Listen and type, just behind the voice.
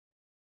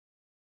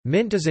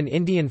Mint is an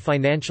Indian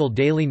financial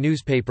daily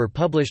newspaper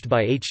published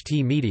by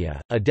HT Media,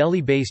 a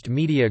Delhi-based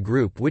media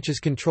group which is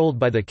controlled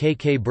by the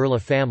KK Birla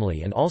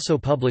family and also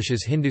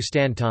publishes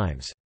Hindustan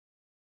Times.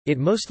 It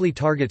mostly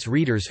targets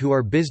readers who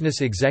are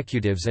business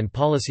executives and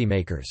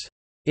policymakers.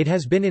 It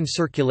has been in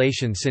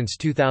circulation since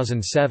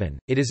 2007.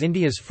 It is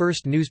India's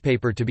first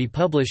newspaper to be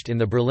published in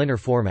the Berliner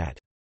format.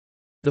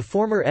 The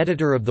former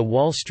editor of the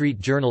Wall Street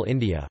Journal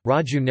India,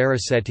 Raju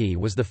Narasethi,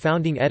 was the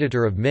founding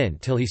editor of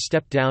Mint till he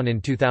stepped down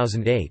in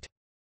 2008.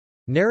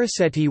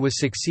 Narasethi was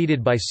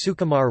succeeded by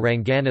Sukumar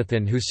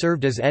Ranganathan, who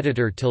served as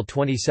editor till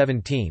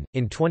 2017.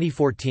 In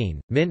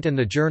 2014, Mint and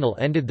the journal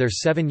ended their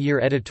 7-year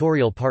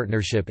editorial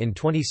partnership. In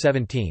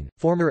 2017,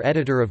 former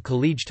editor of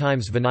Khaleej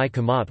Times Vinay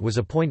Kamat was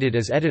appointed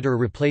as editor,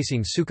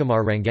 replacing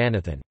Sukumar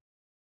Ranganathan.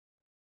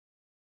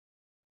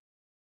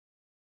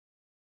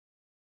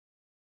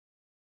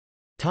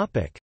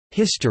 Topic: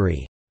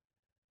 History.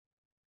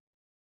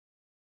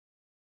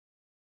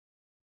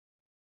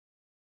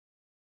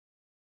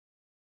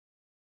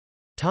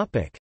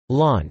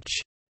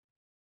 Launch.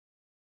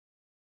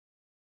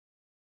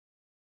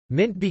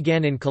 Mint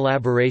began in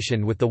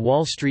collaboration with the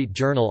Wall Street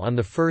Journal on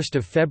 1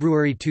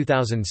 February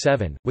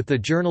 2007, with the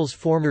journal's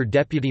former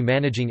deputy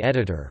managing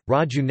editor,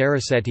 Raju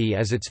Narasethi,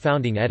 as its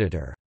founding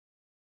editor.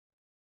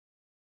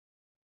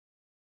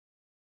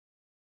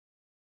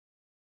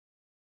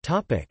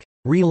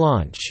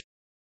 Relaunch.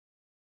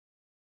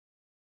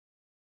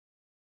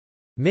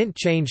 Mint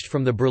changed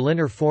from the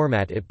Berliner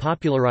format it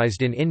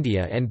popularized in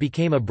India and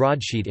became a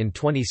broadsheet in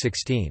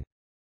 2016.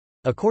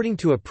 According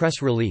to a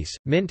press release,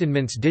 Mint and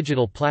Mint's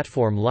digital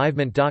platform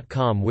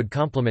livemint.com would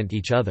complement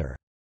each other.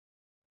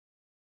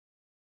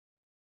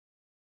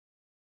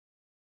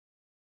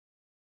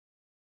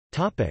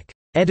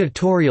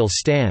 Editorial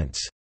stance.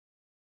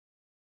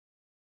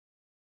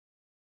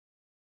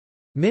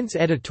 Mint's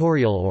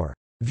editorial or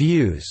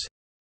views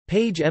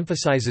page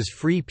emphasizes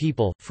free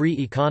people, free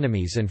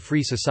economies and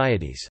free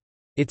societies.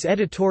 Its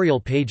editorial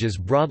pages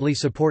broadly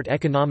support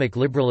economic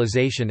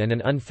liberalization and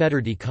an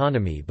unfettered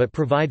economy but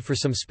provide for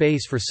some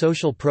space for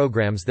social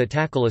programs that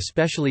tackle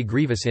especially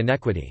grievous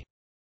inequity.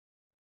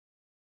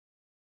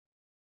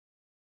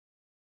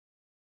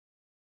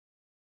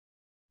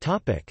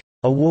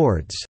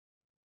 Awards.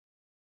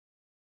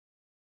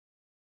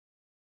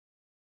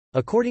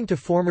 According to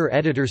former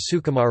editor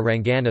Sukumar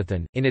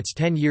Ranganathan, in its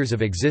 10 years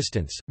of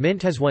existence,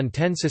 Mint has won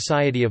 10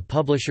 Society of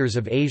Publishers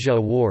of Asia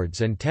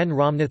Awards and 10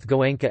 Ramnath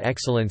Goenka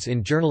Excellence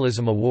in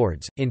Journalism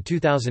Awards. In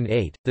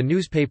 2008, the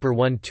newspaper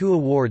won 2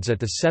 awards at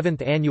the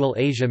 7th Annual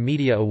Asia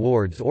Media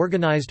Awards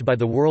organized by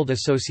the World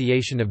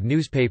Association of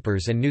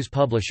Newspapers and News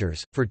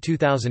Publishers. For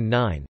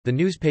 2009, the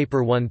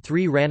newspaper won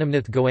 3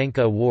 Ranamnath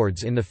Goenka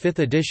Awards in the 5th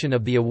edition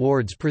of the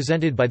awards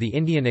presented by the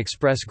Indian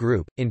Express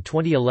Group. In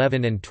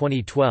 2011 and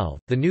 2012,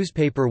 the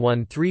newspaper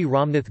won 3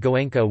 Ramnath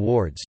Goenka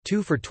Awards,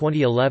 2 for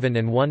 2011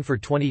 and 1 for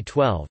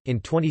 2012. In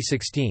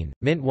 2016,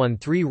 Mint won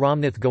 3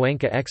 Ramnath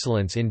Goenka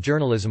Excellence in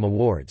Journalism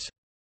Awards.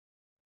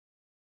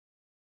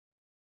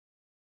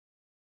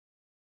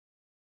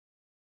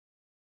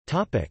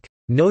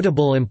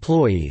 Notable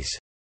employees.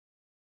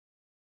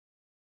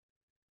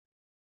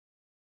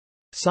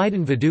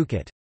 Sidhan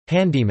Vidukut,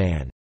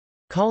 handyman,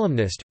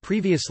 columnist,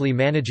 previously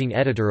managing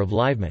editor of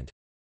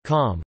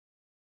livemint.com.